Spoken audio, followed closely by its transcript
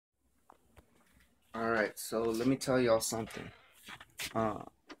Alright, so let me tell y'all something. Uh,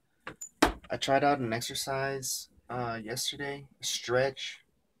 I tried out an exercise yesterday, a stretch,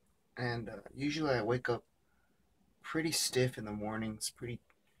 and usually I wake up pretty stiff in the mornings, pretty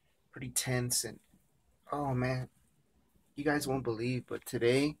tense, and oh man, you guys won't believe, but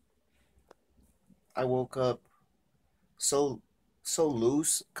today I woke up so so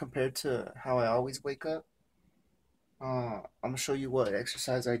loose compared to how I always wake up. I'm gonna show you what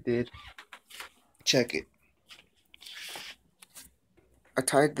exercise I did. Check it. I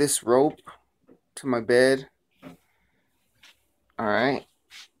tied this rope to my bed, all right,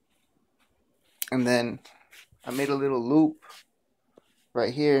 and then I made a little loop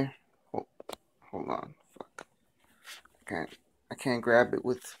right here. Hold, hold on. Fuck. I can't I can't grab it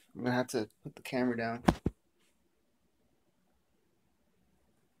with I'm gonna have to put the camera down.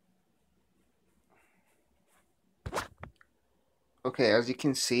 Okay, as you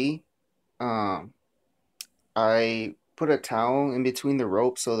can see, um I put a towel in between the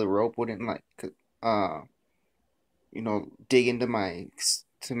rope so the rope wouldn't like uh dig into my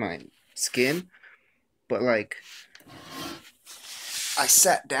skin, but like I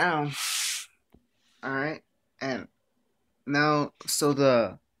sat down, all right? And now so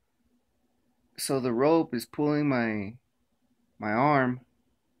the rope is pulling my arm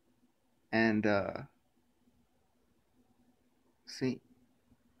and see,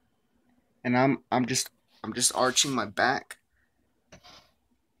 and I'm just arching my back,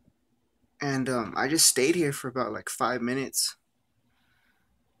 and I just stayed here for about like 5 minutes,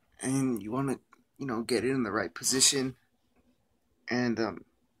 and you want to get it in the right position, and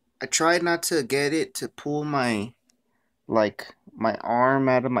I tried not to get it to pull my arm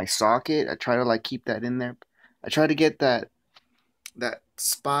out of my socket. I try to like keep that in there. I try to get that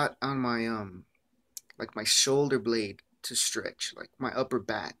spot on my like my shoulder blade to stretch, like my upper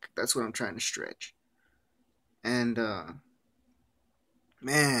back. That's what I'm trying to stretch. And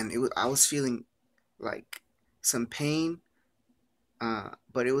man, I was feeling like some pain,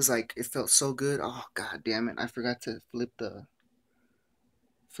 but it was like it felt so good. Oh god damn it! I forgot to flip the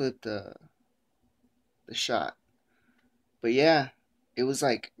shot. But yeah, it was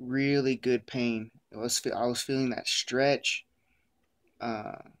like really good pain. I was feeling that stretch,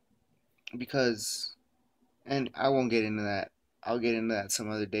 uh, because, and I won't get into that. I'll get into that some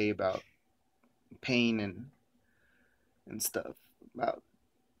other day about pain and stuff, about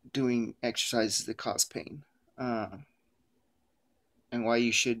doing exercises that cause pain, uh, and why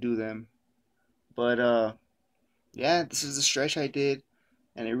you should do them. But yeah, this is the stretch I did,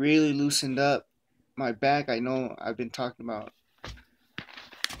 and it really loosened up my back. I know I've been talking about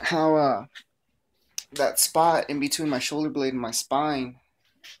how that spot in between my shoulder blade and my spine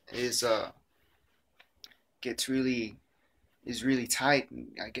is gets really is really tight, and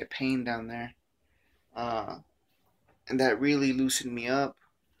I get pain down there. Uh, and that really loosened me up.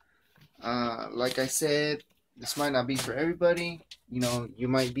 Like I said, this might not be for everybody. You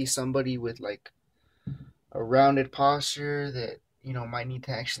might be somebody with like a rounded posture that might need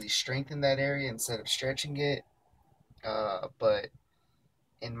to actually strengthen that area instead of stretching it. But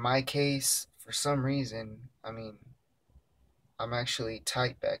in my case, for some reason, I mean, I'm actually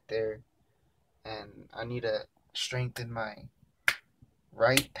tight back there, and I need to strengthen my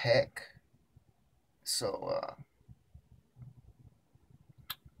right pec. So,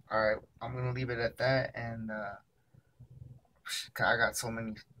 all right, I'm gonna leave it at that, and I got so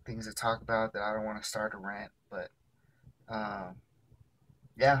many things to talk about that I don't want to start a rant, but um,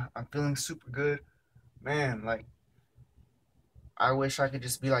 yeah, I'm feeling super good, man. Like I wish I could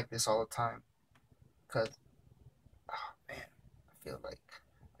just be like this all the time, cause oh man, I feel like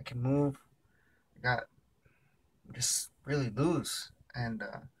I can move. I got I'm just really loose, and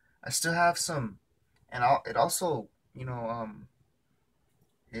I still have some, and it also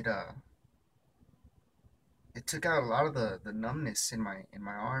it it took out a lot of the numbness in my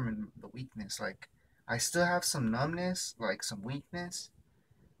arm and the weakness. Like I still have some numbness, like some weakness.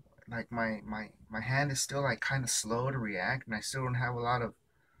 Like my hand is still like kind of slow to react, and I still don't have a lot of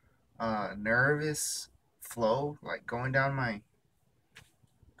nervous flow like going down my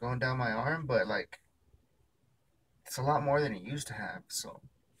arm, but like it's a lot more than it used to have. So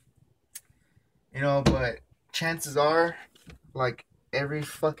but chances are, like every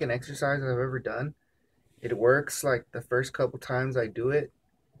fucking exercise I've ever done, it works like the first couple times I do it,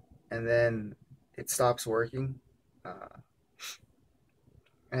 and then it stops working, uh,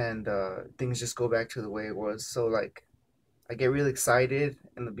 and things just go back to the way it was. So like I get really excited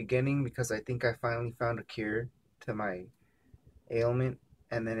in the beginning because I think I finally found a cure to my ailment,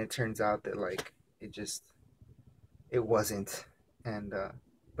 and then it turns out that like it wasn't, and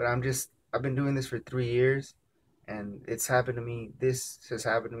but I've been doing this for 3 years, and it's happened to me. This has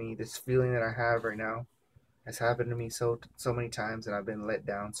happened to me. This feeling that I have right now has happened to me so many times, and I've been let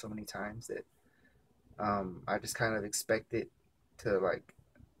down so many times that I just kind of expect it to like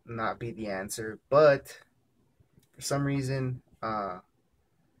not be the answer. But for some reason, I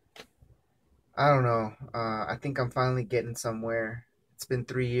don't know. I think I'm finally getting somewhere. It's been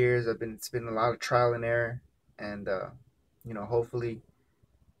 3 years. It's been a lot of trial and error, and hopefully,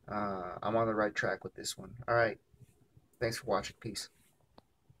 I'm on the right track with this one. All right. Thanks for watching. Peace.